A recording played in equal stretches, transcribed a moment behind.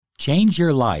Change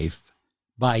your life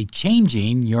by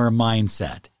changing your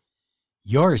mindset.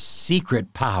 Your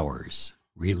secret powers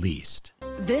released.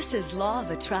 This is Law of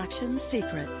Attraction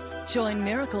Secrets. Join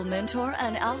Miracle Mentor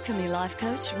and Alchemy Life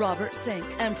Coach Robert Zink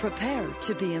and prepare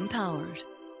to be empowered.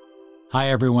 Hi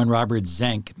everyone, Robert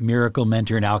Zink, Miracle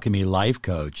Mentor and Alchemy Life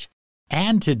Coach.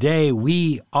 And today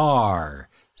we are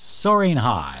soaring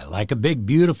high like a big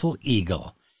beautiful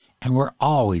eagle, and we're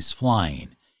always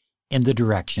flying in the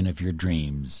direction of your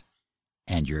dreams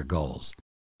and your goals.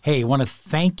 Hey, I want to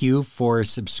thank you for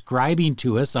subscribing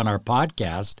to us on our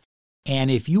podcast.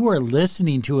 And if you are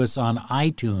listening to us on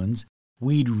iTunes,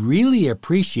 we'd really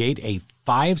appreciate a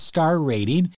 5-star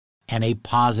rating and a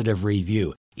positive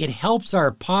review. It helps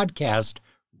our podcast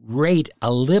rate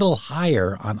a little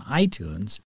higher on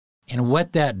iTunes. And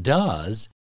what that does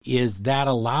is that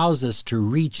allows us to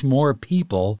reach more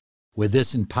people with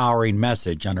this empowering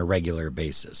message on a regular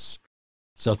basis.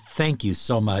 So thank you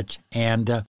so much. And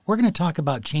we're going to talk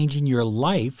about changing your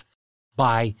life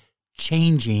by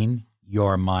changing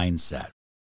your mindset.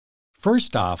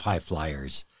 First off, high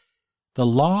flyers, the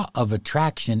law of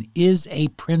attraction is a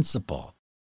principle.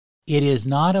 It is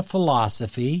not a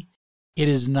philosophy. It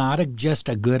is not just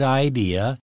a good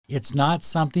idea. It's not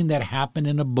something that happened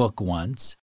in a book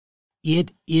once.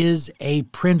 It is a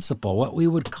principle, what we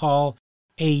would call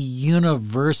a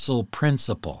universal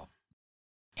principle.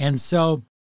 And so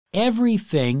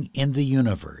everything in the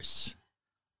universe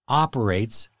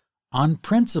operates on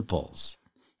principles.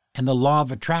 And the law of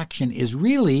attraction is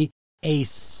really a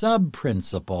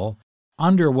sub-principle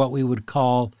under what we would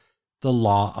call the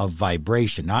law of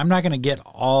vibration. Now, I'm not going to get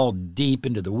all deep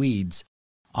into the weeds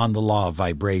on the law of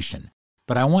vibration,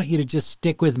 but I want you to just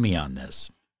stick with me on this.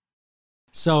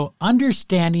 So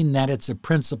understanding that it's a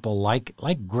principle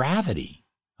like gravity,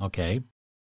 okay?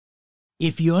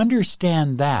 If you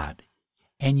understand that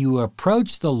and you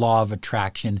approach the law of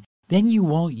attraction, then you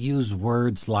won't use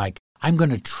words like, I'm going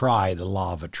to try the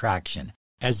law of attraction,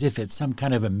 as if it's some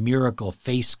kind of a miracle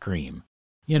face cream.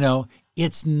 You know,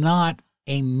 it's not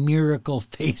a miracle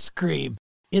face cream.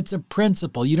 It's a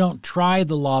principle. You don't try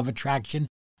the law of attraction.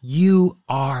 You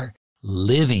are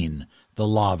living the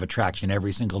law of attraction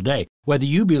every single day, whether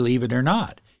you believe it or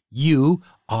not. You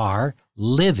are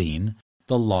living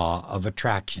the law of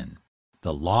attraction.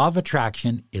 The law of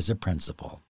attraction is a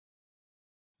principle.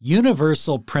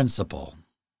 Universal principle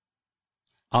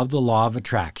of the law of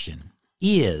attraction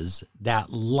is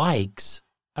that likes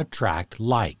attract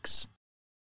likes.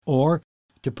 Or,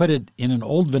 to put it in an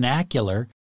old vernacular,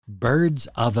 birds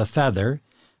of a feather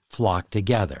flock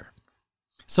together.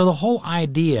 So the whole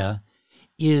idea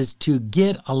is to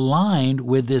get aligned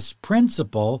with this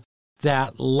principle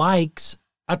that likes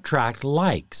attract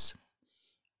likes.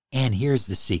 And here's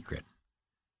the secret.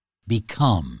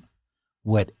 Become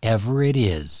whatever it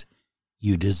is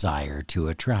you desire to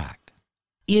attract.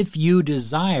 If you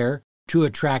desire to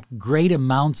attract great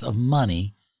amounts of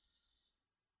money,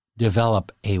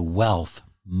 develop a wealth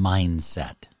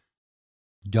mindset.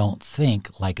 Don't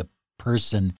think like a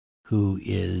person who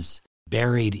is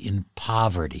buried in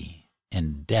poverty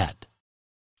and debt.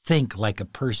 Think like a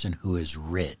person who is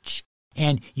rich.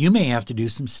 And you may have to do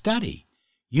some study.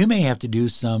 You may have to do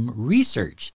some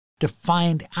research to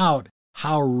find out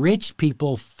how rich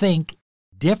people think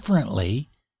differently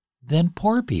than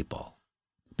poor people.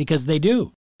 Because they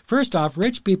do. First off,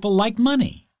 rich people like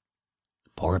money.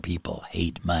 Poor people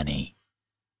hate money.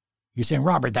 You're saying,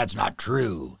 Robert, that's not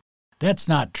true. That's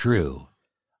not true.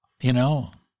 You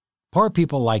know, poor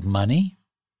people like money.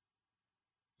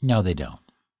 No, they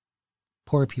don't.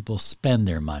 Poor people spend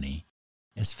their money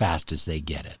as fast as they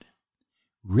get it.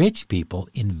 Rich people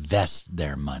invest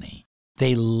their money.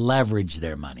 They leverage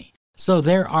their money. So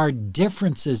there are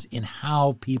differences in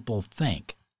how people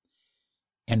think.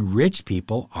 And rich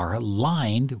people are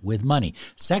aligned with money.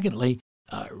 Secondly,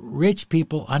 rich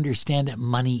people understand that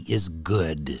money is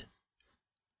good.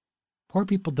 Poor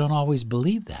people don't always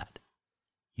believe that.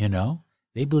 You know,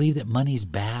 they believe that money's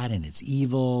bad and it's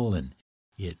evil and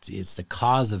it's the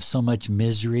cause of so much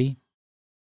misery.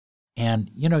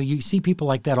 And, you know, you see people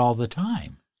like that all the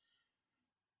time.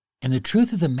 And the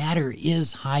truth of the matter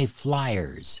is, high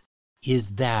flyers,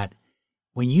 is that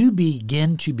when you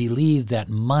begin to believe that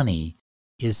money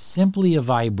is simply a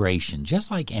vibration,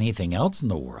 just like anything else in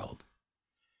the world,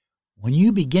 when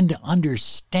you begin to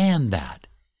understand that,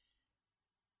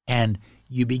 and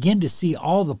you begin to see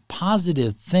all the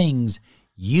positive things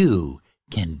you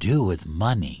can do with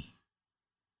money,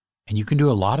 and you can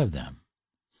do a lot of them,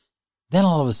 then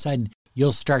all of a sudden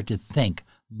you'll start to think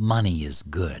money is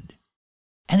good.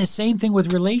 And the same thing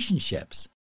with relationships.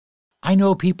 I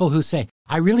know people who say,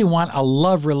 I really want a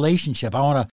love relationship. I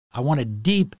want I want a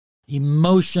deep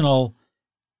emotional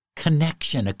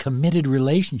connection, a committed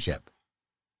relationship.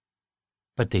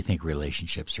 But they think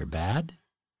relationships are bad.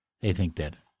 They think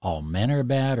that all men are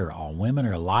bad or all women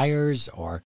are liars,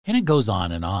 and it goes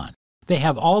on and on. They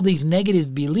have all these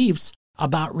negative beliefs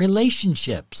about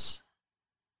relationships.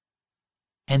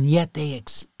 And yet they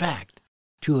expect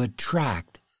to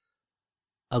attract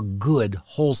a good,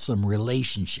 wholesome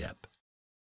relationship.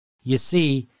 You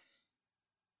see,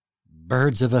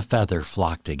 birds of a feather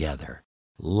flock together.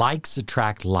 Likes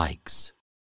attract likes.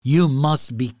 You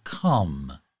must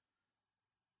become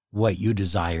what you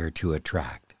desire to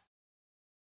attract.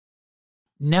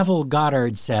 Neville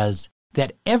Goddard says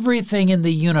that everything in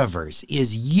the universe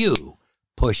is you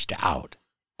pushed out.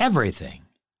 Everything.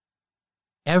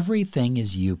 Everything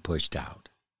is you pushed out.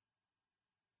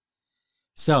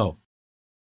 So,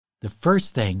 the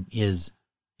first thing is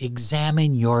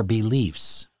examine your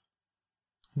beliefs.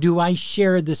 Do I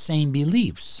share the same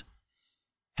beliefs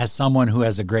as someone who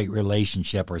has a great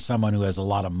relationship, or someone who has a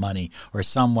lot of money, or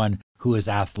someone who is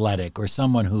athletic, or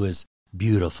someone who is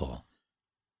beautiful?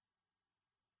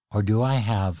 Or do I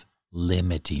have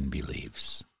limiting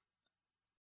beliefs?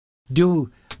 Do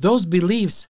those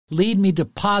beliefs lead me to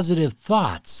positive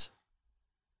thoughts?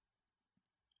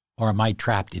 Or am I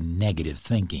trapped in negative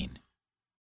thinking?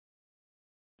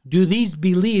 Do these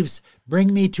beliefs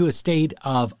bring me to a state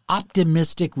of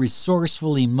optimistic,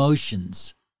 resourceful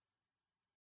emotions?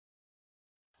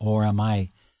 Or am I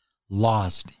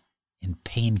lost in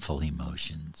painful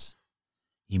emotions,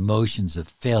 emotions of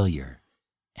failure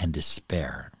and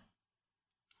despair?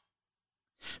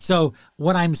 So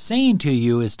what I'm saying to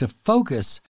you is to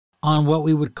focus on what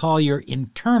we would call your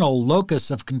internal locus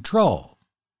of control.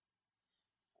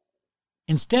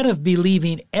 Instead of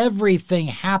believing everything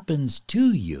happens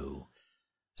to you,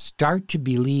 start to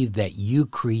believe that you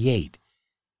create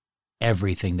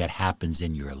everything that happens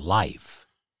in your life.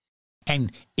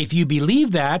 And if you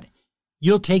believe that,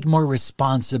 you'll take more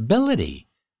responsibility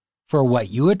for what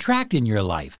you attract in your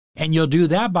life. And you'll do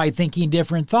that by thinking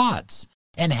different thoughts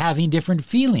and having different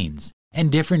feelings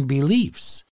and different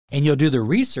beliefs. And you'll do the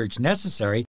research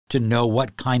necessary to know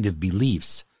what kind of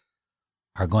beliefs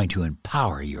are going to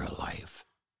empower your life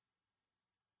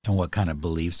and what kind of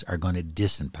beliefs are going to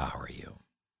disempower you.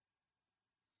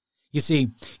 You see,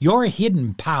 your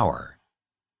hidden power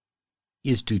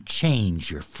is to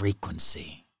change your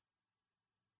frequency.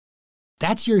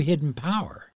 That's your hidden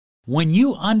power. When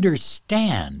you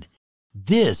understand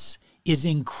this is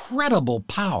incredible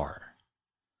power,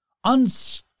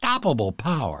 unstoppable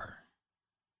power,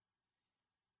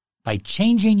 by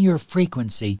changing your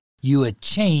frequency, you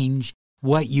change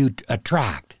what you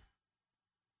attract.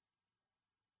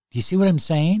 Do you see what I'm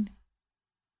saying?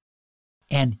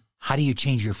 And how do you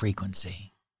change your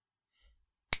frequency?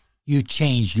 You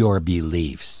change your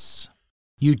beliefs.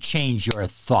 You change your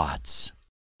thoughts.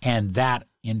 And that,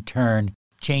 in turn,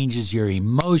 changes your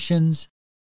emotions.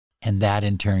 And that,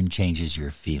 in turn, changes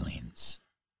your feelings.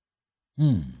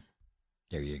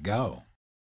 There you go.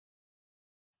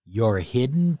 Your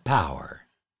hidden power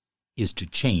is to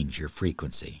change your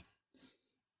frequency.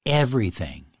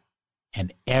 Everything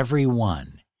and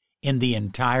everyone in the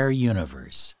entire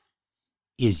universe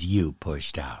is you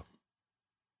pushed out.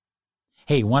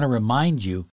 Hey, want to remind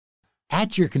you,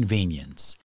 at your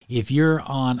convenience, if you're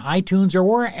on iTunes or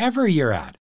wherever you're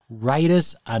at, write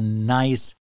us a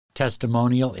nice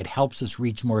testimonial. It helps us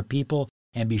reach more people,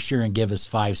 and be sure and give us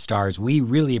 5 stars. We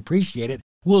really appreciate it.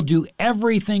 We'll do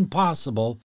everything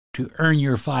possible to earn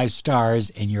your 5 stars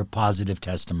and your positive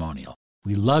testimonial.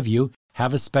 We love you.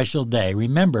 Have a special day.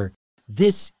 Remember,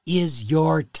 this is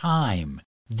your time.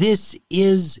 This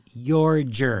is your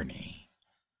journey.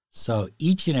 So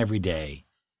each and every day,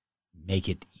 make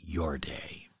it your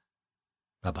day.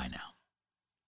 Bye-bye now.